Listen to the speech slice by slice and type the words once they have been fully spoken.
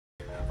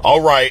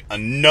All right,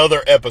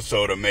 another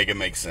episode of Make It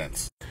Make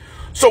Sense.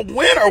 So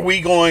when are we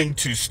going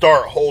to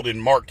start holding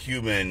Mark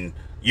Cuban,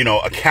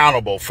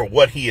 accountable for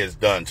what he has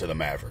done to the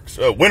Mavericks?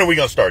 When are we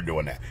going to start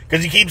doing that?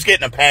 Because he keeps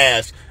getting a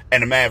pass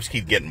and the Mavs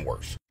keep getting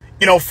worse.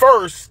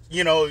 First,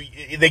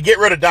 they get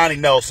rid of Donnie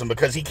Nelson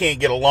because he can't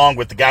get along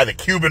with the guy that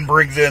Cuban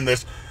brings in,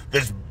 this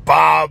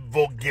Bob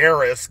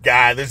Vulgaris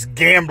guy, this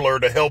gambler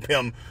to help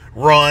him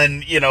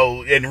run,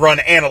 and run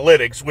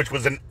analytics, which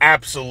was an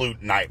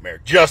absolute nightmare.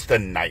 Just a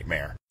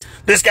nightmare.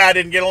 This guy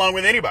didn't get along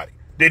with anybody.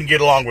 Didn't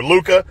get along with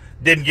Luka.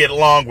 Didn't get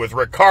along with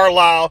Rick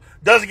Carlisle.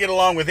 Doesn't get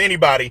along with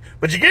anybody.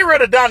 But you get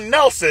rid of Donnie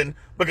Nelson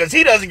because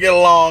he doesn't get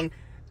along,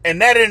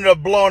 and that ended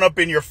up blowing up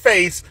in your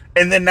face,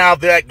 and then now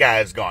that guy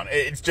is gone.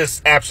 It's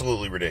just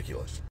absolutely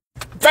ridiculous.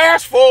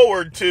 Fast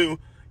forward to,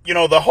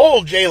 the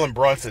whole Jalen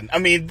Brunson. I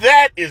mean,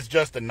 that is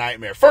just a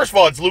nightmare. First of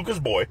all, it's Luka's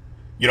boy.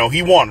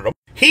 He wanted him.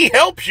 He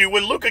helped you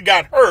when Luka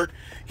got hurt.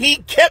 He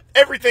kept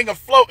everything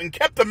afloat and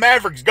kept the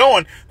Mavericks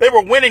going. They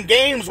were winning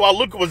games while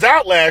Luka was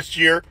out last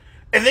year.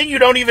 And then you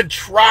don't even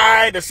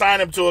try to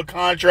sign him to a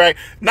contract.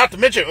 Not to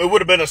mention, it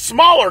would have been a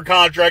smaller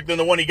contract than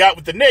the one he got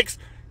with the Knicks.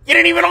 You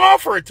didn't even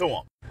offer it to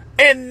him.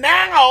 And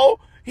now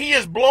he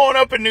is blowing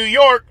up in New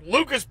York.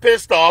 Luka's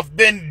pissed off,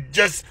 been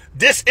just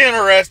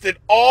disinterested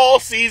all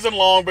season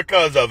long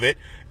because of it.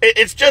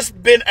 It's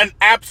just been an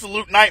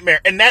absolute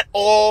nightmare. And that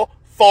all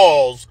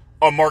falls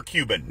on Mark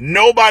Cuban.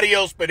 Nobody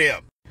else but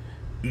him.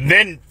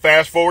 Then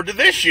fast forward to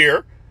this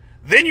year.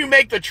 Then you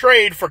make the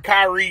trade for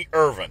Kyrie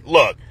Irving.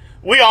 Look,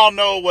 we all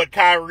know what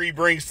Kyrie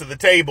brings to the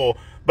table,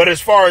 but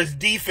as far as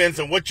defense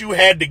and what you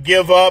had to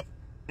give up,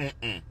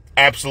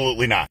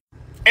 absolutely not.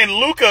 And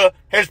Luka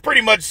has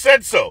pretty much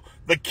said so.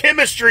 The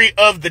chemistry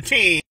of the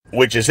team,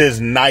 which is his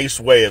nice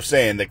way of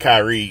saying that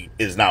Kyrie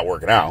is not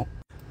working out,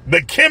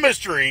 the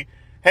chemistry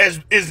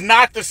is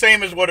not the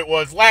same as what it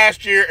was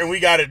last year, and we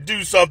got to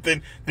do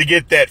something to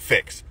get that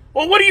fixed.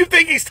 Well, what do you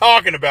think he's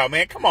talking about,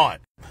 man? Come on.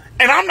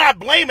 And I'm not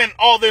blaming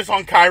all this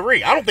on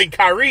Kyrie. I don't think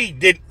Kyrie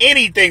did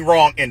anything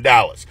wrong in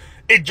Dallas.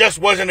 It just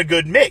wasn't a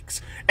good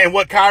mix. And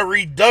what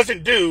Kyrie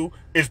doesn't do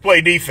is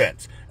play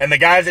defense. And the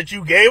guys that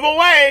you gave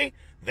away,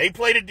 they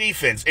played a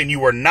defense. And you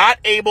were not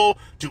able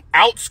to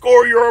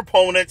outscore your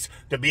opponents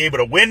to be able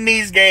to win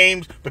these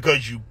games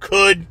because you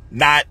could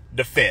not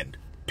defend.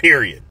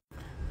 Period.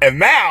 And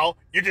now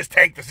you just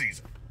tank the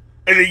season.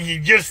 And you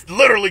just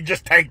literally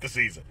just tank the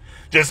season.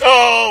 Just,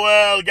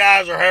 the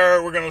guys are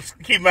hurt. We're going to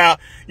keep them out.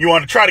 You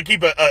want to try to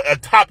keep a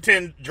top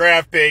 10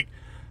 draft pick.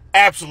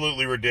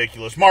 Absolutely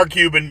ridiculous. Mark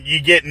Cuban,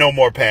 you get no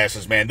more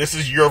passes, man. This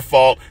is your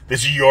fault.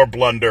 This is your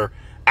blunder.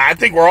 I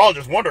think we're all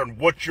just wondering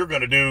what you're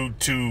going to do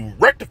to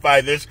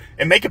rectify this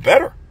and make it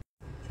better.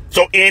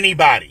 So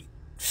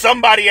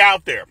somebody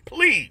out there,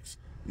 please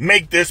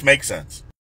make this make sense.